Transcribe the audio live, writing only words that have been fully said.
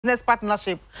Business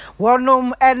partnership.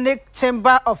 One any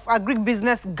Chamber of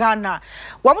Agric-Business Ghana.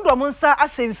 One do monsa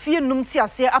ashe fie num ti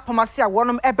ase apamase a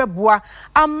wonom ebeboa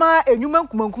ama enyuma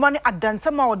nkumankuma ne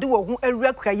adantama ode wo ho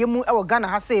awura kwayemu e wo Ghana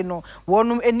ha sei no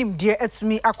wonom enim de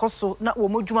atumi akoso na wo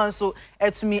modwuma nso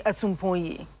atumi atumpon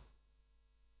yi.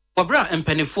 Wabra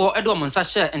empenifo edo monsa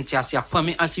share entiase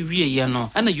apami asiwie ye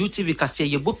no na UTV kase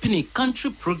ye bopini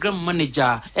country program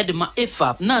manager edema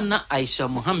AFAP na Aisha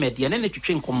Mohammed ye ne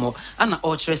twetwe nkomo ana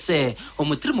o kire se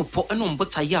omotrimu po eno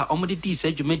mbota ya omode di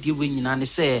se dwumadie we nyina ne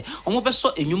se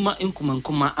omobeso enyuma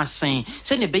nkumankuma asen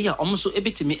se ne be ya omso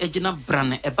ebetimi agina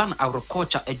brane eba na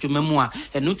agriculture adwumamu a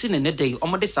eno ti ne dey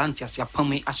omode sa entiase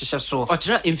apami ahyehye so o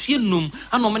kire emfie num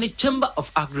ana omane Chamber of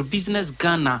Agric-Business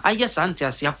Ghana aye sa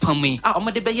entiase apami a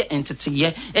omode be entity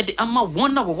ye edi ama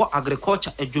wona wo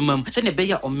agriculture adwumam se ne be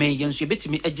ya omen ye nso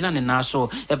ebetimi agina ne naso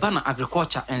eba na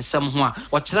agriculture ensem ho a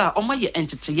wotira omaye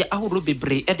entity ye ahoro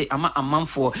bebre edi ama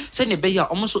amanfo se ne be ya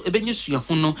omso ebenyusua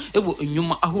hu no ewo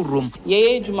enwuma ahorom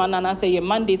ye adwuma na say ye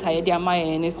mandate ye di ama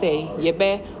ye ne say ye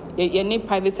be ye need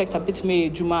private sector betimi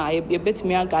adwuma ye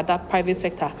betimi gather private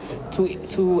sector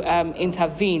to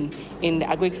intervene in the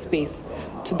agric space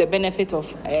to the benefit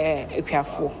of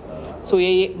Equiafo. So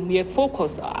we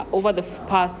focus over the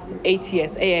past 8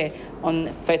 years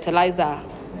on fertilizer,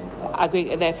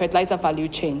 the fertilizer value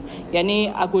chain.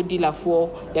 Yani agro dealer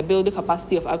you build the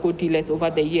capacity of agro dealers over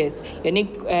the years.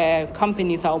 Yani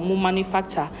companies are more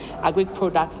manufacture agri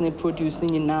products they produce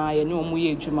ni na yani omu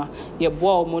ye juma. Ye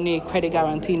boa money credit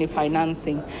guarantee ni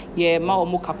financing. Ye ma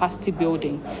omu capacity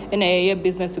building. And ye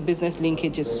business to business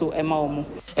linkages so ema omu.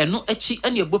 Eno echi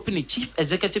ene bopini Chief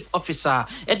Executive Officer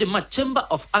edema Chamber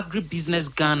of Agri-Business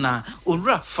Ghana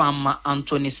Owura Farmer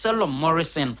Anthony Selom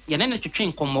Morrison yene ne twetwe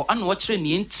nkomo ana wo kire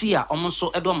ne ntia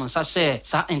omonso edo monsa share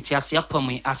sa entiase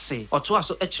apami ase oto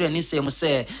aso ekire ne nsem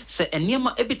se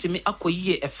eniema ebitimi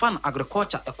akoyie efan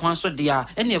agriculture ekwanso dia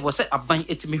ene ebo se aban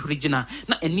etimi hurigina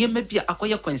na eniema bia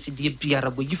akoye kwansidie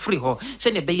biara bo yifri ho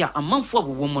se ne be ya amanfo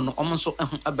abowo mu no omonso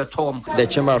ehu abetom. The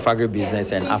Chamber of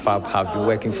Agri-Business and AFAP have been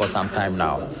working for some time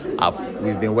now.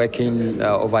 We've been working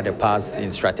over the past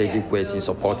in strategic ways in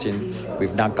supporting.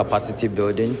 We've done capacity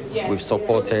building. We've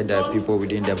supported people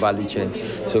within the value chain.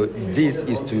 So this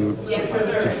is to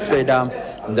further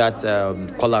that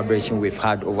collaboration we've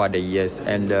had over the years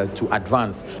and to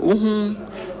advance.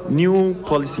 New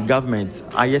policy government,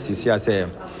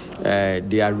 ISCC,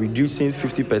 they are reducing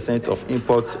 50% of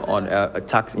imports on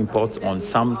tax imports on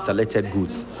some selected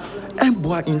goods. And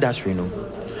boy industry,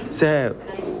 say,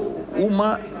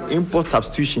 import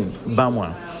substitution,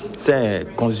 Bamwa, say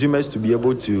consumers to be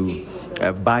able to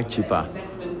buy cheaper.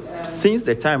 Since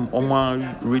the time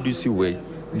Oma reduce weight,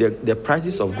 the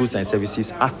prices of goods and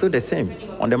services are still the same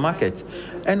on the market.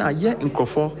 And a year in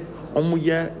Crawford,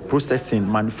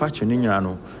 processing, manufacturing,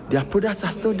 their products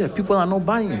are still there. People are not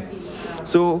buying.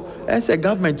 So as a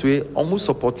government, we almost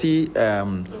support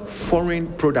foreign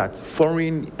products,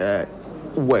 foreign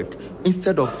work,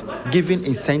 instead of giving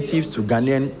incentives to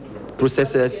Ghanaian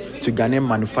processors, to Ghanaian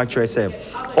manufacturers,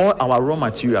 all our raw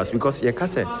materials, because you can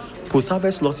say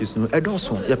post-harvest losses, and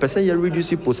also you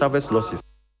reduce post-harvest losses.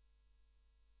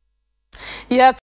 Yeah.